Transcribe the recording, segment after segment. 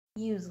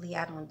Usually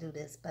I don't do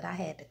this, but I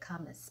had to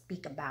come and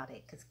speak about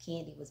it because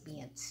Candy was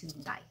being too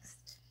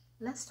nice.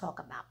 Let's talk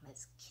about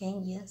Miss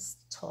Kenya's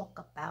Talk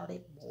About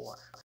It More.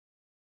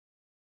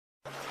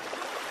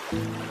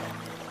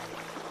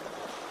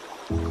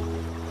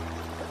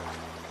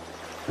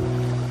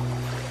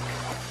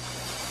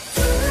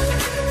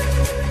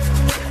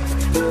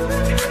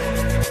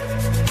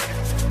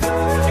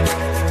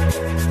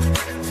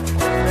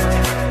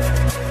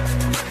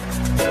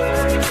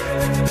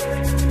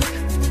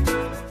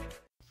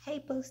 Hey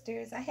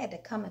boosters, I had to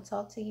come and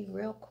talk to you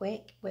real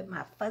quick with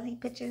my fuzzy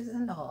pictures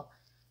and all.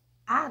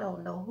 I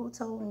don't know who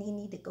told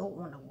Nene to go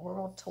on a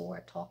world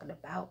tour talking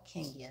about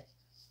Kenya.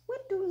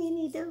 What do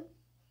Nene do?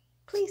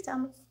 Please tell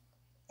me.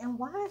 And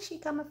why is she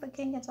coming for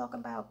Kenya talking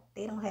about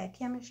they don't have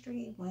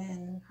chemistry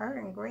when her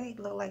and Greg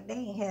look like they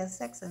ain't had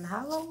sex in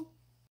how long?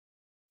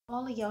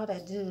 All of y'all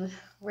that do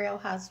Real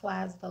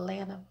Housewives of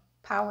Atlanta,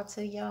 power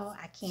to y'all.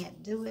 I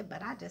can't do it,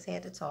 but I just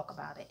had to talk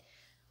about it.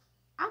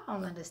 I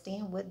don't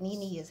understand what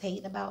Nene is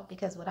hating about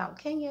because without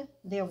Kenya,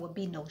 there would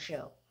be no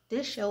show.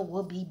 This show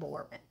will be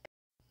boring.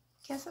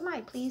 Can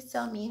somebody please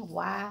tell me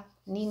why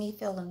Nene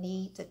feel the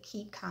need to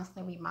keep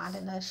constantly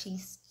reminding us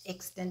she's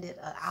extended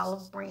an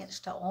olive branch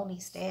to only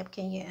stab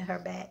Kenya in her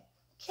back?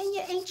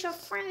 Kenya ain't your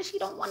friend. She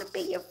don't want to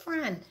be your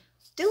friend.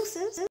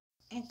 Deuces.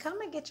 And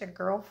come and get your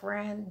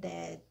girlfriend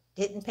that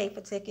didn't pay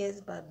for tickets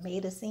but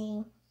made a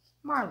scene.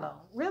 Marlo,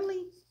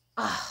 really?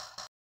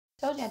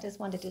 Told you I just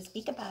wanted to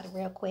speak about it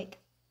real quick.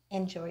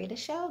 Enjoy the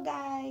show,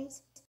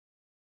 guys.